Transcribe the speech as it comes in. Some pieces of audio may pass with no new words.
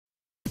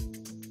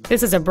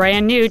This is a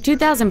brand new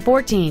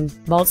 2014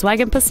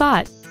 Volkswagen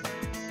Passat.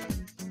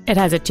 It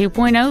has a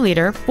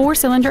 2.0-liter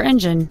four-cylinder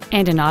engine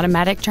and an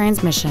automatic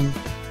transmission.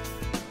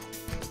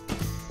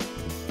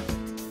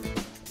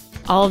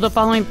 All of the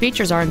following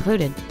features are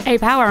included: a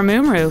power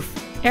moonroof,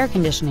 air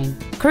conditioning,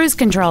 cruise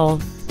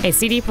control, a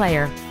CD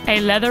player, a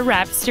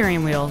leather-wrapped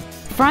steering wheel,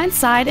 front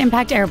side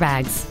impact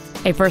airbags,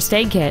 a first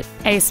aid kit,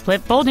 a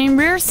split folding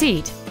rear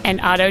seat,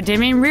 an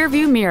auto-dimming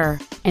rear-view mirror,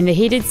 and the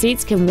heated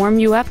seats can warm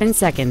you up in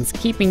seconds,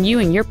 keeping you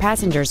and your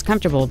passengers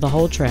comfortable the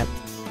whole trip.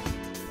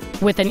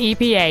 With an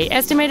EPA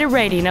estimated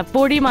rating of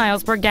 40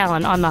 miles per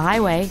gallon on the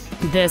highway,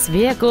 this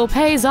vehicle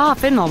pays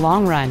off in the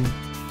long run.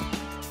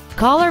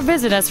 Call or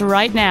visit us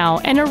right now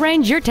and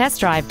arrange your test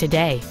drive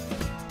today.